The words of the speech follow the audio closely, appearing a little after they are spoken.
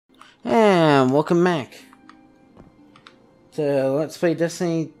welcome back to Let's Play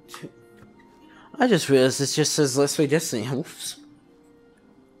Destiny 2. I just realized this just says Let's Play Destiny. Oops.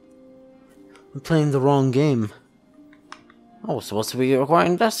 I'm playing the wrong game. Oh, it's supposed to be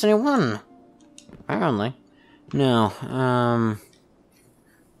requiring Destiny 1. Apparently. No,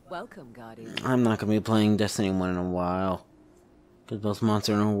 Welcome, Guardian. I'm not gonna be playing Destiny 1 in a while. Because both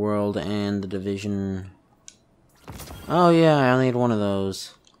Monster Hunter World and The Division... Oh yeah, I need one of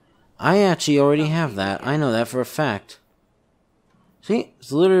those. I actually already have that. I know that for a fact. See?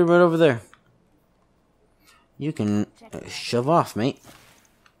 It's literally right over there. You can shove off, mate.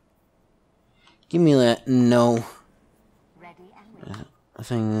 Give me that. No.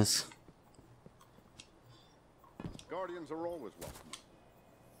 Thing is... Guardians are always welcome.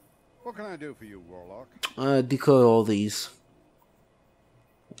 What can I do for you, Warlock? Decode all these.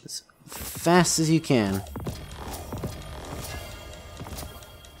 As fast as you can.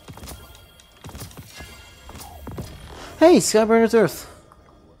 Hey, Skyburner's Earth.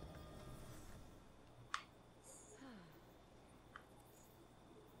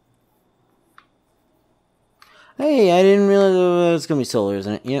 Hey, I didn't realize it's gonna be solar,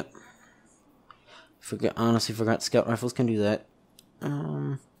 isn't it? Yep. Honestly forgot scout rifles can do that.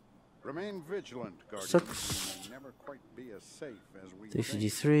 Remain vigilant, Guardian. Sucks. You may never quite be as safe as we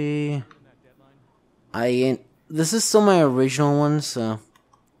 353. This is still my original one, so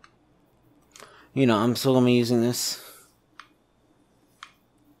you know, I'm still gonna be using this.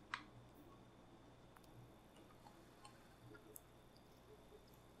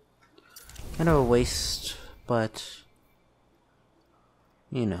 Kind of a waste, but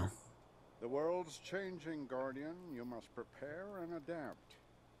you know. The world's changing, Guardian. You must prepare and adapt.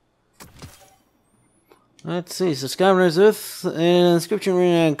 Let's see. So, Skyburner's Earth, an inscription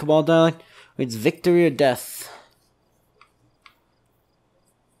written in Cabal dialect reads "Victory or Death."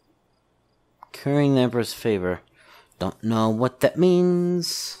 Currying the Emperor's favor. Don't know what that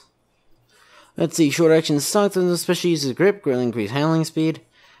means. Let's see. Short action stock doesn't especially uses grip, greatly increased handling speed.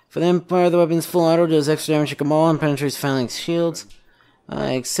 For the Empire, the weapon's full auto does extra damage to Cabal and penetrates phalanx shields.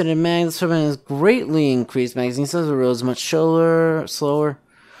 Extended mag, this weapon has greatly increased magazine size, but reloads much slower.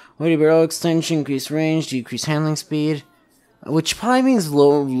 Weighty barrel extension, increased range, decreased handling speed, which probably means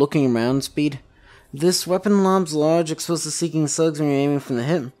lower looking around speed. This weapon lobs large, exposed to seeking slugs when you're aiming from the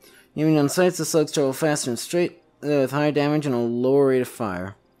hip. Aiming on sights, the slugs travel faster and straight, with higher damage and a lower rate of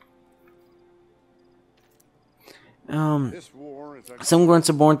fire. Some grunts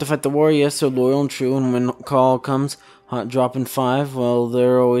are born to fight the war, yes, they're loyal and true, and when call comes, hot drop in 5, well,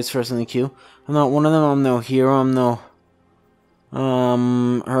 they're always first in the queue. I'm not one of them, I'm no hero, I'm no,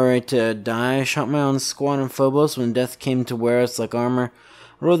 hurry to die. I shot my own squad in Phobos when death came to wear us like armor.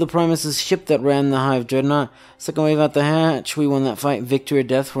 I rode the Primus' ship that ran the Hive Dreadnought. Second wave out the hatch, we won that fight, victory or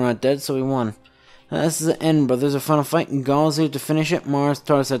death, we're not dead, so we won. This is the end, brothers. Our final fight. Gaul's here to finish it. Mars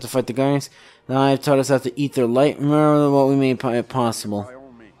taught us how to fight the Guardians. The Hive taught us how to eat their light. Remember what we made possible.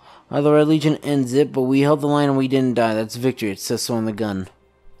 The Red Legion ends it, but we held the line and we didn't die. That's victory. It says so on the gun.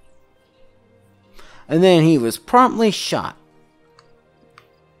 And then he was promptly shot.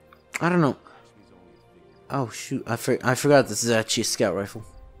 I don't know. Oh, shoot. I forgot this is actually a scout rifle.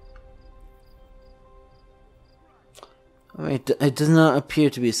 It does not appear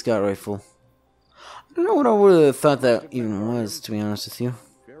to be a scout rifle. I don't know what I would have thought that even was, to be honest with you.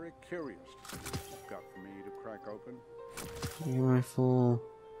 Very curious. Got for me to crack open. Rifle.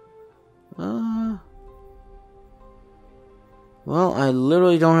 Well, I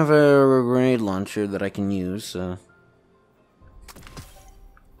literally don't have a grenade launcher that I can use, so.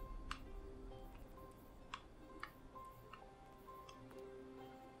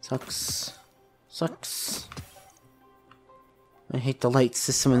 Sucks. Sucks. I hate the light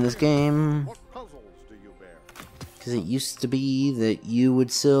system in this game. Because it used to be that you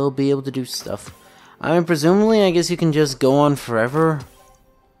would still be able to do stuff. I mean, presumably, I guess you can just go on forever.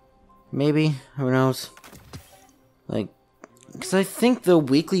 Maybe. Who knows? Like, because I think the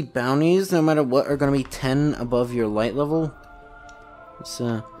weekly bounties, no matter what, are going to be 10 above your light level.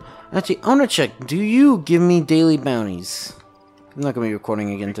 So, actually, I want to check. Do you give me daily bounties? I'm not going to be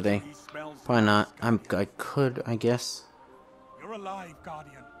recording again today. Probably not. I could, I guess. You're alive,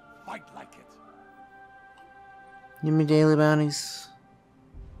 Guardian. Fight like it. Give me daily bounties.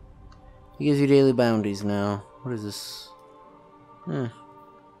 He gives you daily bounties now. What is this?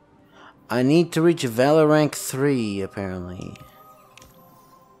 I need to reach Valor rank 3, apparently.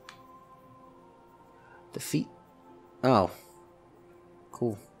 Defeat. Oh.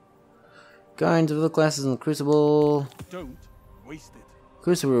 Cool. Guardians of the classes in the Crucible. Don't waste it.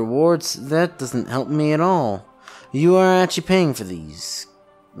 Crucible rewards. That doesn't help me at all. You are actually paying for these.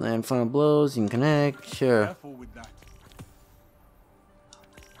 Land final blows, you can connect, sure. Careful with that.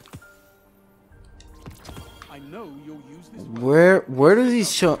 I know you'll use this Where does he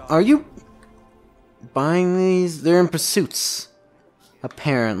show? Are you buying these? They're in pursuits,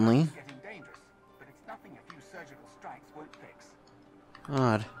 apparently. Getting dangerous, but it's nothing a few surgical strikes won't fix.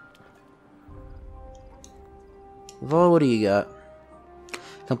 Odd. Vol, what do you got?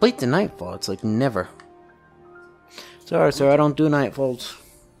 Complete the nightfall. It's like never. Sorry, sir, I don't do nightfalls.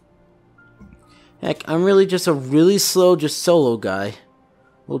 Heck, I'm really just a really slow, just solo guy.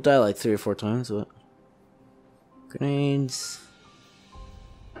 We'll die like 3 or 4 times, but... Grenades...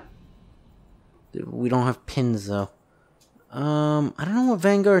 We don't have pins, though. I don't know what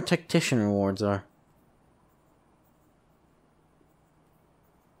Vanguard Tactician rewards are.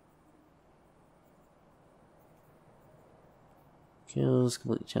 Kills,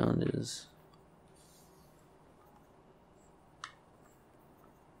 complete challenges...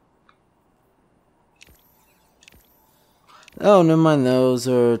 Oh, never mind, those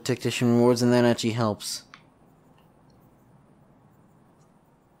are tactician rewards, and that actually helps.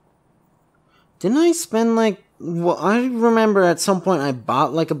 Didn't I spend like... Well, I remember at some point I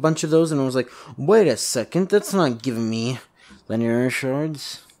bought like a bunch of those, and I was like, wait a second, that's not giving me linear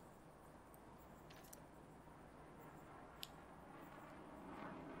shards.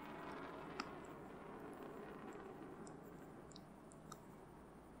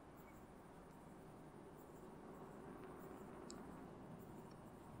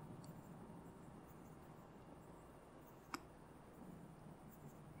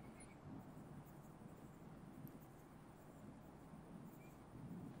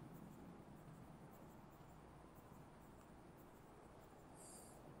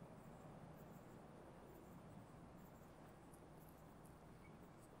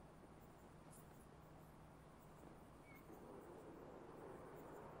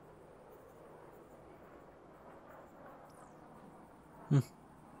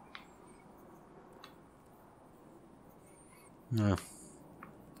 No.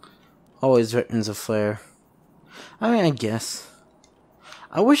 Always Veterans of Flare. I mean, I guess.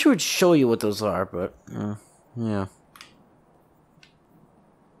 I wish it would show you what those are, but... yeah.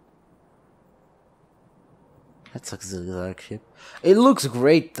 That's like a zigzag ship. It looks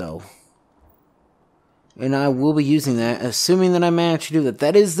great, though. And I will be using that, assuming that I manage to do that.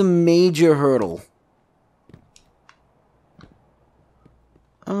 That is the major hurdle.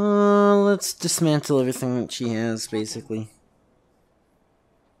 Let's dismantle everything that she has, basically.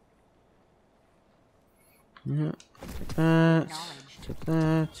 Yeah, that, get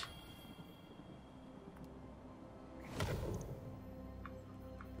that.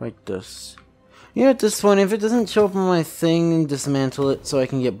 Bright dust. Yeah, at this point, if it doesn't show up on my thing, dismantle it so I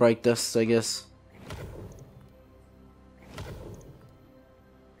can get bright dust, I guess.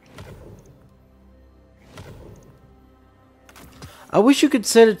 I wish you could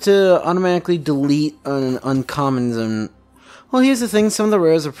set it to automatically delete an uncommons and... Well, here's the thing, some of the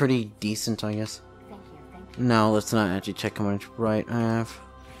rares are pretty decent, I guess. No, let's not actually check how much bright I have.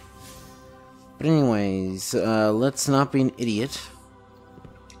 But anyways, let's not be an idiot.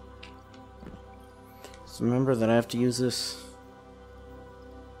 So remember that I have to use this.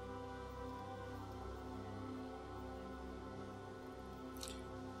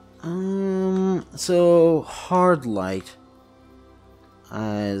 So hard light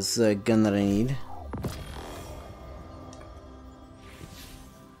is a gun that I need.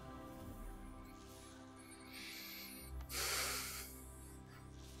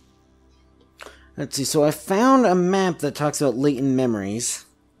 Let's see, so I found a map that talks about latent memories.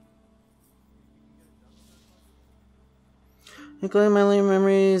 Including my latent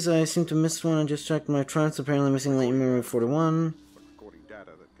memories, I seem to miss one. I just checked my trunks, apparently missing latent memory 41. But recording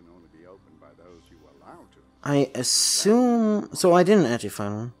data that can only be opened by those you allow to. I assume... So I didn't actually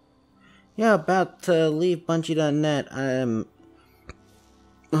find one. Yeah, about to leave Bungie.net. I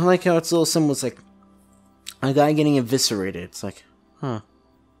like how its little symbol's like a guy getting eviscerated. It's like, huh.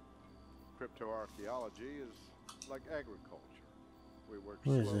 Cryptoarchaeology is like agriculture. We work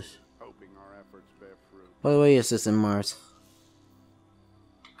What is slowly, this? hoping our efforts bear fruit. By the way, yes, it's in Mars.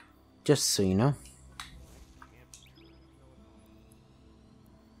 Just so you know.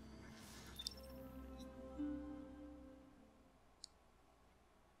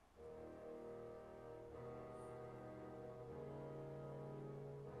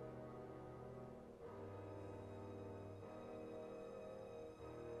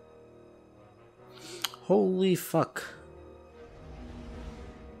 Holy fuck.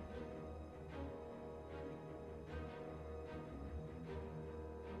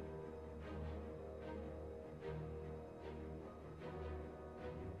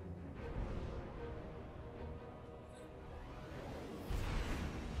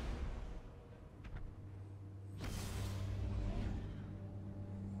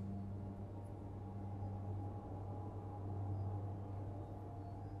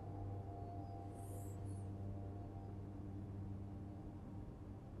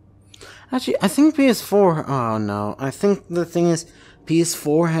 Actually, I think PS4... Oh, no. I think the thing is,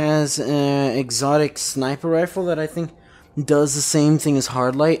 PS4 has an exotic sniper rifle that I think does the same thing as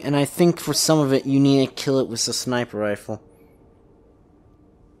Hardlight, and I think for some of it, you need to kill it with a sniper rifle.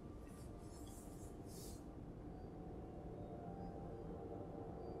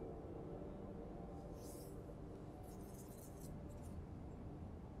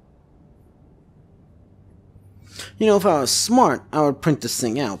 You know, if I was smart, I would print this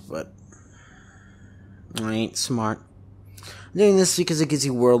thing out, but I ain't smart. I'm doing this because it gives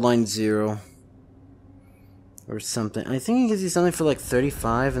you World Line 0. Or something. I think it gives you something for like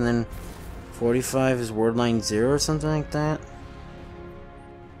 35, and then 45 is World Line 0 or something like that.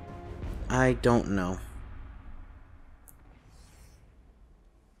 I don't know.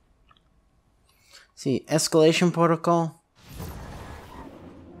 See, escalation protocol?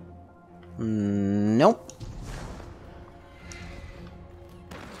 Nope.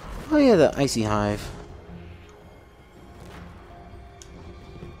 Oh yeah, the icy hive.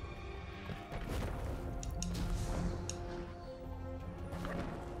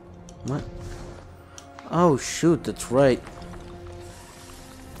 What? Oh shoot, that's right.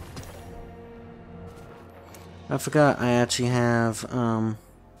 I forgot I actually have,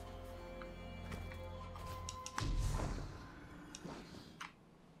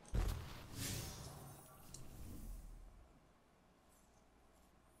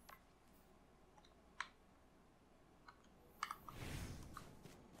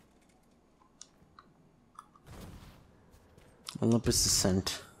 Olympus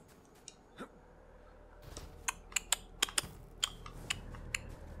Descent.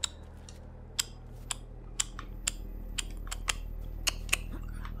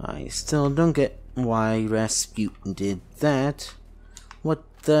 I still don't get why Rasputin did that. What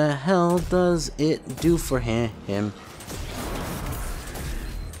the hell does it do for him? Do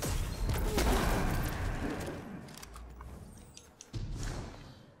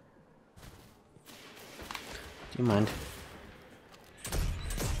you mind?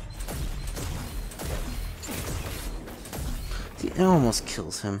 See, it almost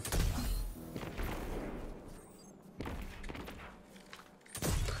kills him.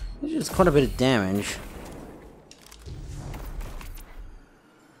 It's quite a bit of damage.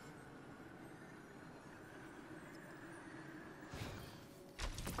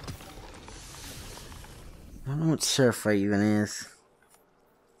 I don't know what Zyphreium even is.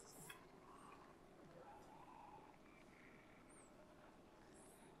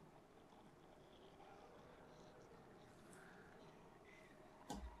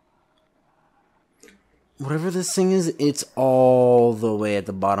 Whatever this thing is, it's all the way at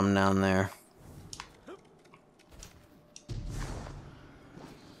the bottom down there.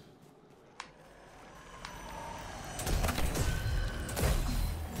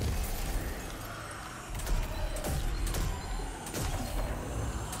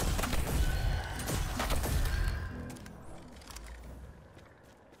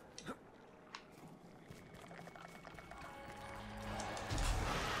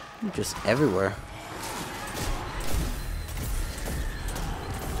 Just everywhere.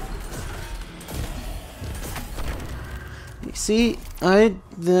 See,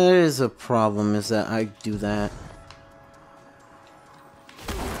 there is a problem, is that I do that.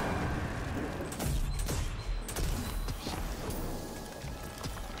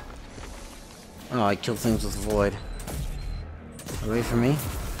 Oh, I kill things with Void. Away from me.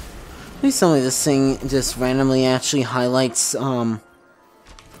 Please tell me this thing just randomly actually highlights, what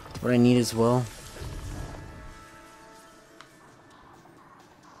I need as well.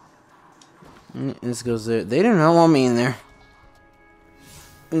 This goes there. They do not want me in there.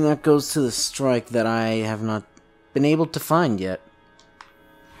 And that goes to the strike that I have not been able to find yet.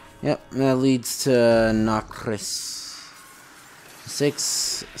 Yep, that leads to Nocris.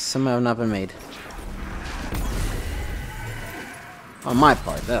 6 somehow have not been made. On my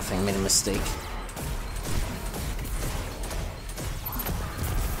part, that thing made a mistake.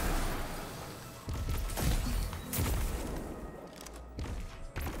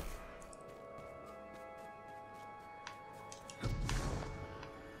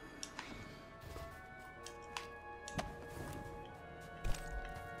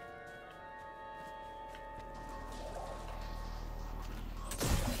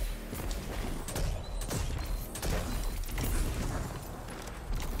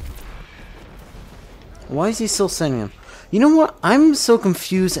 Why is he still sending him? You know what? I'm so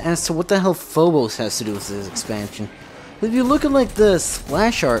confused as to what the hell Phobos has to do with this expansion. If you look at like the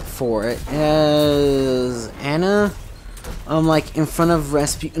splash art for it, as Anna, like in front of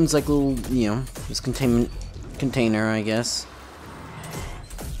Rasputin's like little, you know, this container, I guess.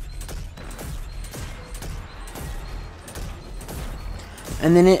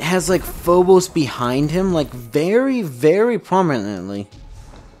 And then it has like Phobos behind him, like very, very prominently.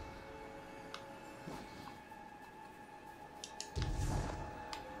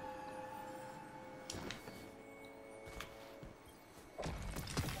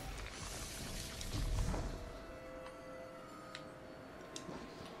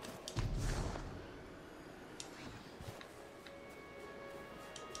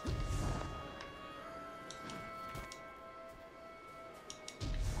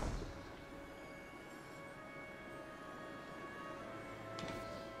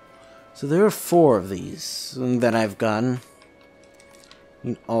 So there are 4 of these that I've gotten. I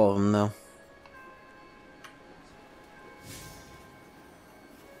mean, all of them, though.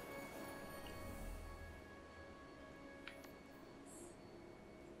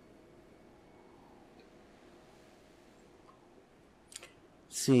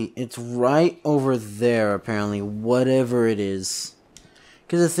 See, it's right over there, apparently, whatever it is.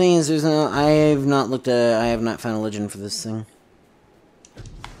 Because the thing is, I have not found a legend for this thing.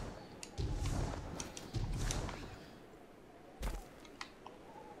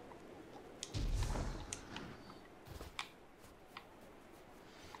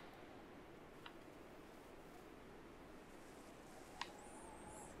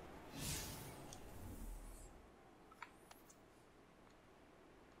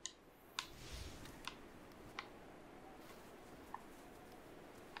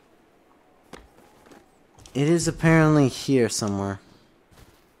 It is apparently here somewhere.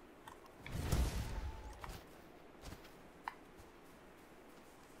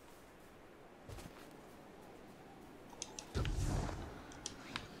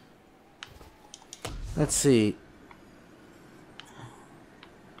 Let's see.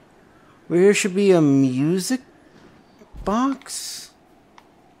 Where should be a music box?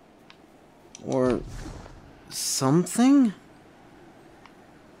 Or something?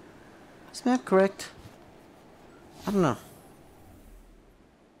 Is that correct? I don't know.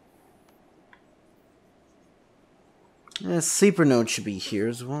 A sleeper node should be here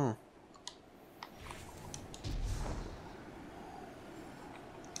as well.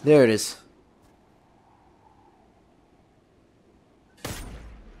 There it is.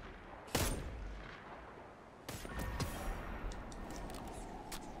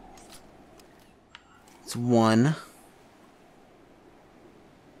 It's 1.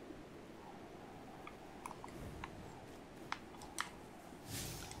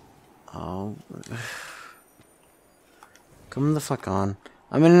 Oh. Come the fuck on.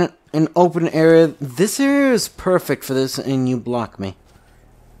 I'm in an open area. This area is perfect for this, and you block me.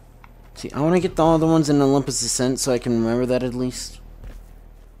 See, I want to get all the ones in Olympus Descent so I can remember that at least.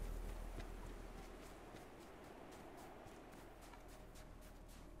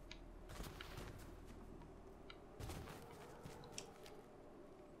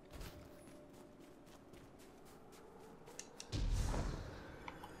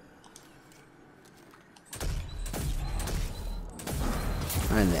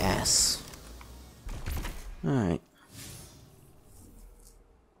 Right in the ass. Alright.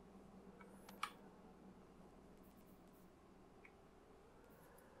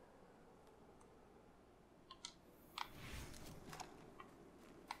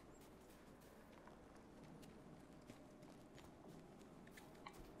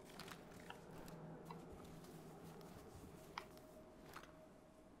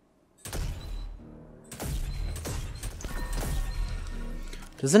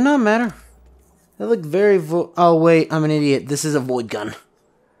 Does it not matter? They look very oh wait, I'm an idiot. This is a void gun.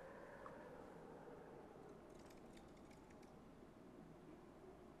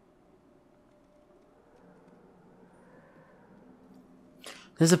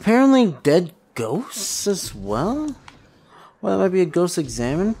 There's apparently dead ghosts as well? Well, that might be a ghost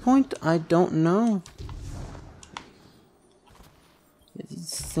examine point? I don't know.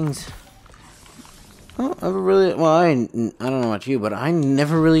 These things... Oh, I don't know about you, but I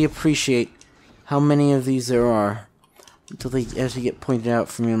never really appreciate how many of these there are. Until they actually get pointed out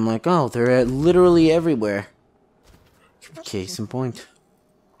for me, I'm like, oh, they're literally everywhere. Case in point.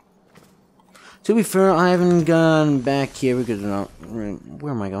 To be fair, I haven't gone back here because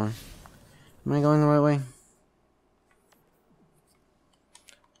where am I going? Am I going the right way?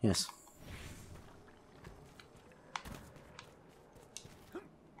 Yes.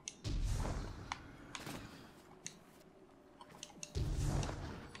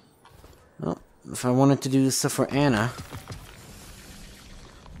 Well, if I wanted to do this stuff for Anna...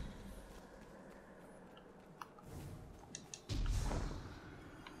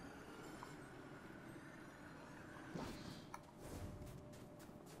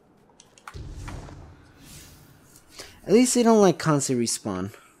 At least they don't like constantly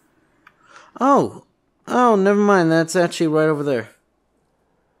respawn. Oh! Oh, never mind. That's actually right over there.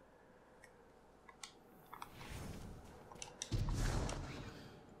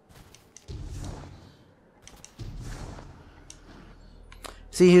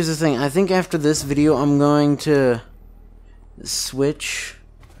 See, here's the thing. I think after this video, I'm going to switch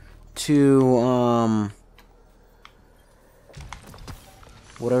to,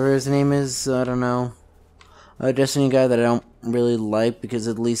 whatever his name is, I don't know. A Destiny guy that I don't really like, because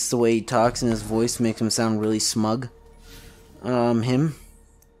at least the way he talks and his voice makes him sound really smug. Him.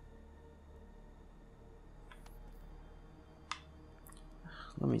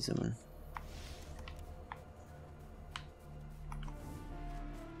 Let me zoom in.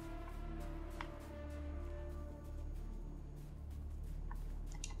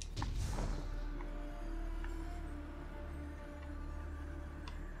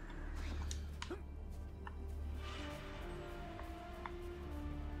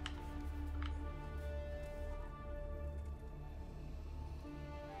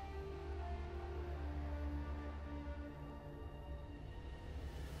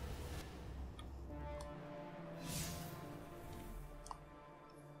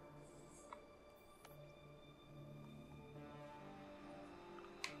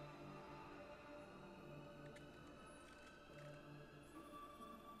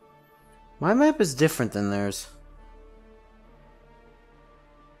 My map is different than theirs.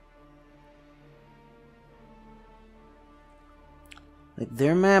 Like,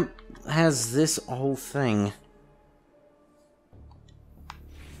 their map has this whole thing.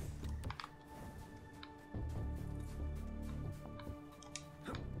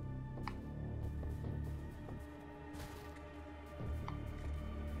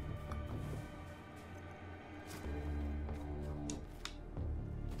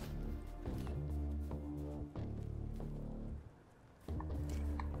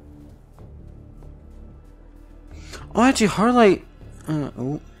 Oh, actually, Harlight.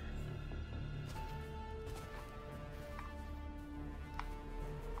 Oh.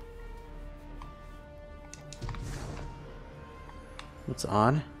 What's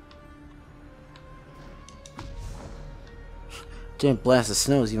odd? Giant blast of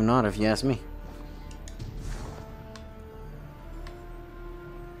snow is even odd if you ask me.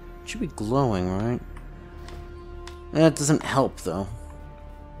 It should be glowing, right? That doesn't help, though.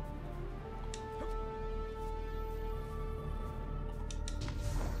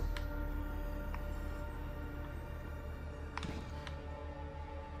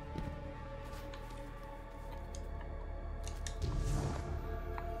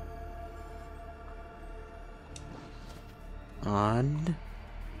 Odd.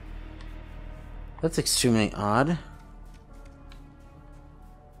 That's extremely odd. You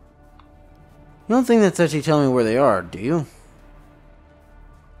don't think that's actually telling me where they are, do you?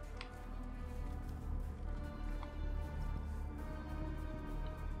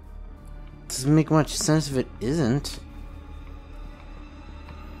 Doesn't make much sense if it isn't.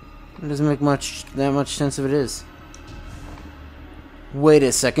 It doesn't make that much sense if it is. Wait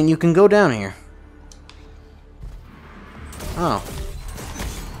a second, you can go down here. Oh.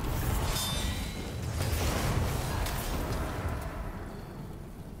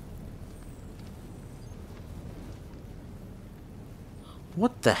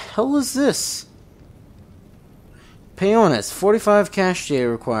 What the hell is this? Peones, 45 cash data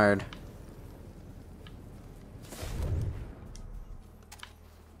required.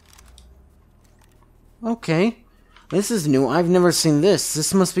 Okay. This is new. I've never seen this.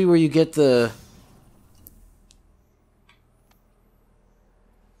 This must be where you get the...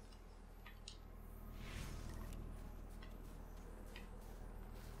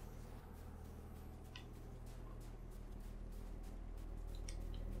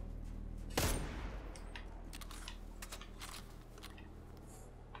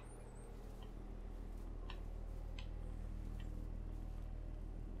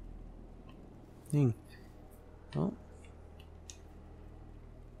 thing. Oh.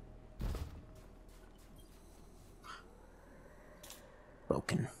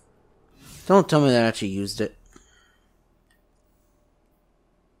 Broken. Don't tell me that I actually used it.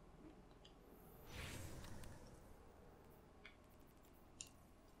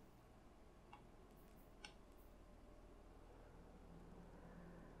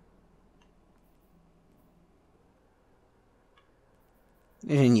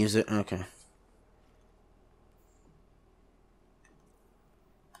 You didn't use it? Okay.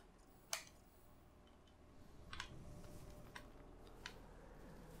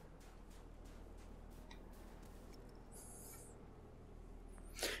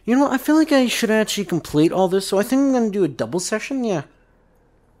 You know what? I feel like I should actually complete all this, so I think I'm going to do a double session, yeah.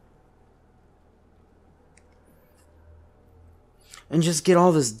 And just get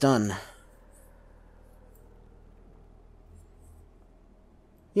all this done.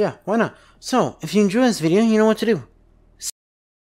 Yeah, why not? So, if you enjoy this video, you know what to do.